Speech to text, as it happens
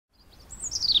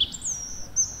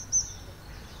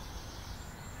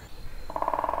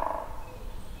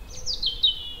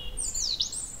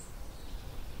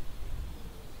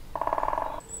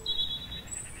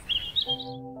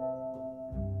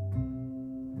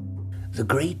The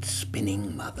great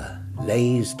spinning mother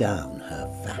lays down her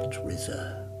fat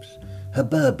reserves. Her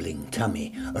burbling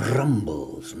tummy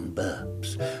rumbles and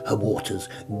burps. Her waters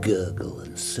gurgle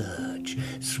and surge,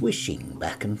 swishing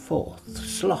back and forth,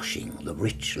 sloshing the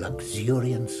rich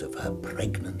luxuriance of her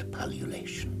pregnant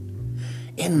pullulation.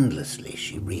 Endlessly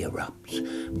she re-erupts,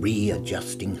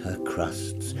 readjusting her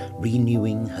crusts,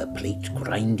 renewing her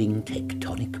plate-grinding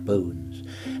tectonic bones,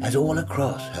 as all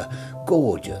across her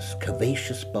gorgeous,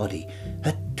 curvaceous body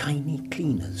her tiny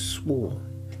cleaners swarm.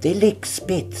 They lick,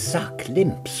 spit, suck,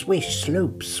 limp, swish,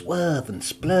 slope, swerve and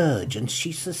splurge, and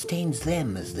she sustains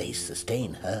them as they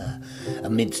sustain her,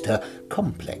 amidst her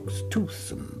complex,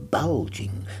 toothsome,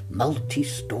 bulging,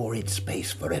 multi-storied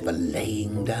space, forever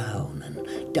laying down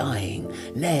and dying,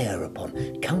 layer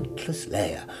upon countless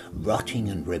layer, rotting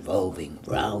and revolving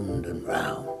round and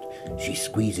round. She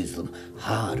squeezes them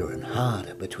harder and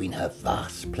harder between her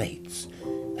vast plates,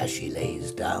 as she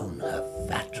lays down her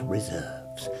fat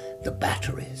reserves, the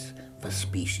batteries for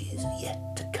species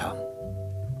yet to come.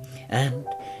 And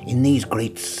in these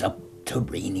great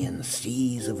subterranean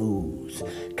seas of ooze,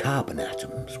 carbon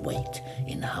atoms wait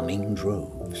in humming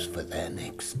droves for their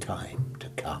next time to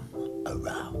come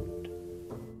around.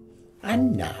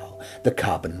 And now the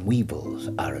carbon weevils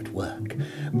are at work,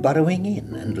 burrowing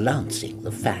in and lancing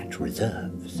the fat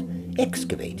reserves,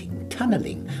 excavating,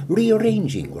 tunnelling,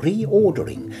 rearranging,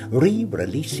 reordering,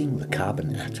 re-releasing the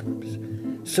carbon atoms,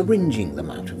 syringing them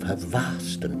out of her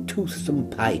vast and toothsome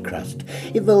pie crust,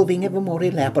 evolving ever more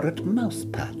elaborate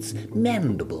mouthparts,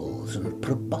 mandibles and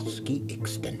proboscis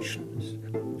extensions.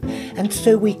 And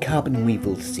so we carbon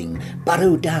weevils sing,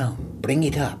 burrow down, bring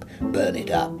it up, burn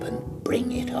it up and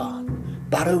bring it on.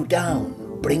 Burrow down,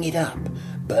 bring it up,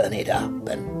 burn it up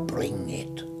and bring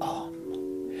it on.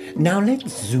 Now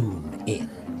let's zoom in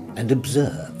and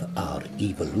observe our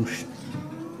evolution.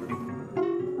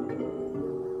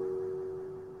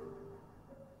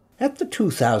 At the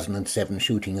 2007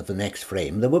 shooting of the next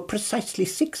frame, there were precisely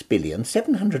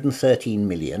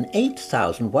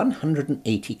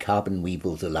 6,713,008,180 carbon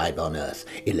weevils alive on Earth.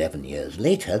 11 years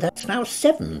later, that's now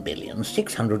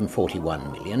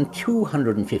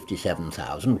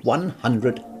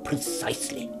 7,641,257,100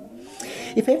 precisely.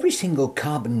 If every single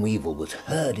carbon weevil was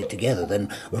herded together,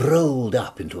 then rolled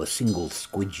up into a single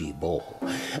squidgy ball,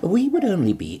 we would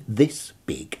only be this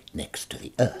big next to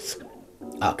the Earth.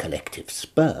 Our collective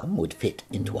sperm would fit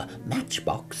into a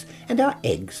matchbox, and our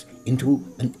eggs into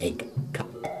an egg cup.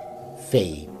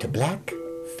 Fade to black,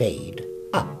 fade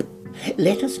up.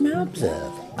 Let us now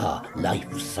observe our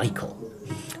life cycle.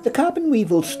 The carbon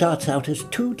weevil starts out as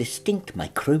two distinct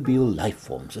microbial life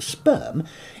forms, a sperm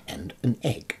and an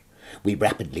egg. We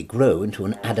rapidly grow into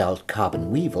an adult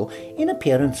carbon weevil, in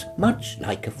appearance much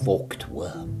like a forked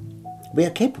worm. We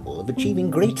are capable of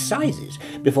achieving great sizes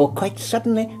before quite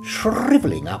suddenly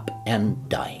shriveling up and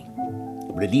dying,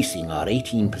 releasing our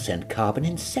 18% carbon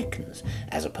in seconds,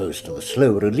 as opposed to the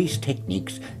slow release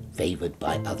techniques favoured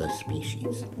by other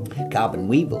species. Carbon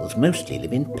weevils mostly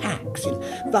live in packs, in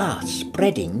vast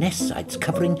spreading nest sites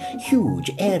covering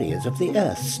huge areas of the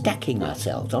Earth, stacking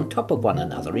ourselves on top of one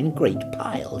another in great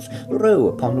piles, row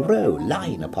upon row,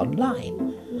 line upon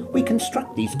line. We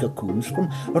construct these cocoons from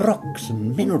rocks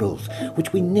and minerals,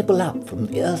 which we nibble up from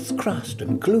the Earth's crust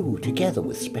and glue together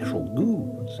with special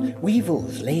glues.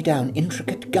 Weevils lay down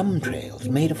intricate gum trails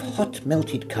made of hot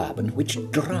melted carbon which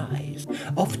dries,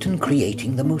 often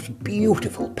creating the most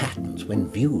beautiful patterns when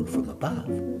viewed from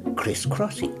above,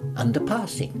 crisscrossing,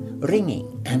 underpassing,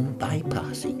 ringing and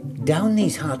bypassing. Down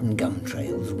these hardened gum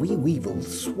trails we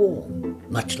weevils swarm.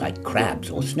 Much like crabs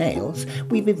or snails,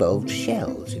 we've evolved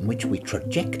shells in which we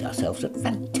traject ourselves at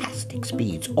fantastic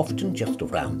speeds, often just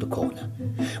around the corner.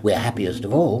 We're happiest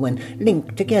of all when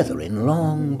linked together in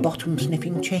long,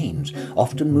 bottom-sniffing chains,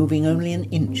 often moving only an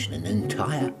inch in an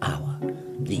entire hour.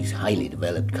 These highly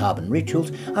developed carbon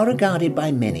rituals are regarded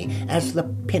by many as the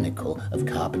pinnacle of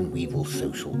carbon weevil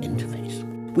social interface.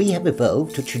 We have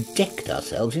evolved to traject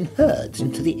ourselves in herds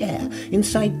into the air,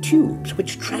 inside tubes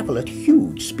which travel at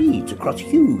huge speeds across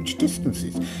huge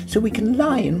distances, so we can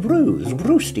lie in rows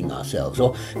roosting ourselves,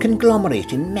 or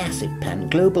conglomerate in massive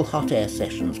pan-global hot air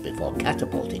sessions before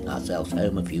catapulting ourselves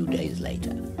home a few days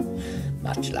later.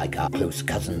 Much like our close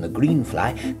cousin the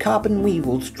greenfly, carbon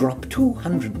weevils drop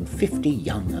 250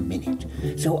 young a minute,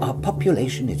 so our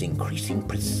population is increasing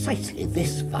precisely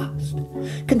this fast.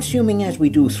 Consuming as we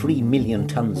do 3 million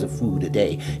tons of food a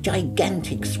day,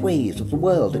 gigantic swathes of the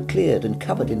world are cleared and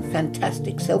covered in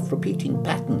fantastic self-repeating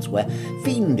patterns where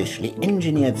fiendishly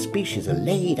engineered species are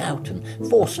laid out and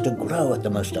forced to grow at the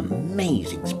most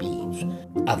amazing speeds.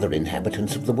 Other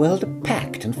inhabitants of the world are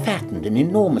packed and fattened in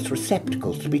enormous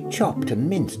receptacles to be chopped and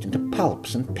minced into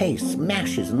pulps and pastes,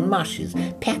 mashes and mushes,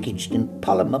 packaged in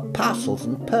polymer parcels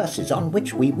and purses on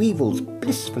which we weevils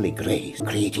blissfully graze,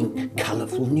 creating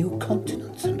colourful new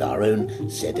continents and our own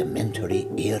sedimentary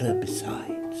era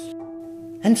besides.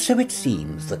 And so it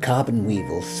seems the carbon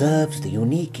weevil serves the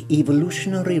unique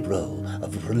evolutionary role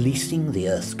of releasing the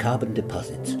Earth's carbon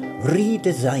deposits,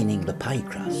 redesigning the pie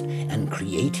crust, and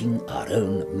creating our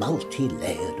own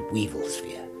multi-layered weevil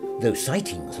sphere, though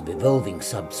sightings of evolving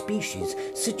subspecies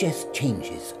suggest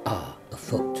changes are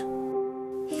afoot.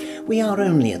 We are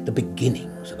only at the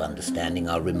beginnings of understanding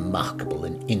our remarkable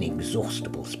and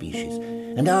inexhaustible species,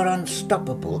 and our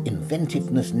unstoppable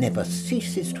inventiveness never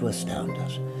ceases to astound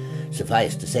us.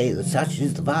 Suffice to say that such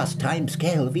is the vast time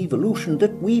scale of evolution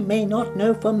that we may not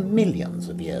know for millions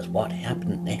of years what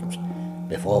happened next,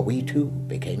 before we too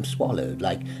became swallowed,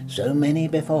 like so many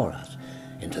before us,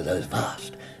 into those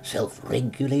vast,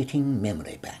 self-regulating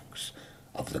memory banks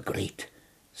of the great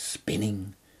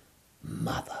spinning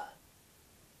mother.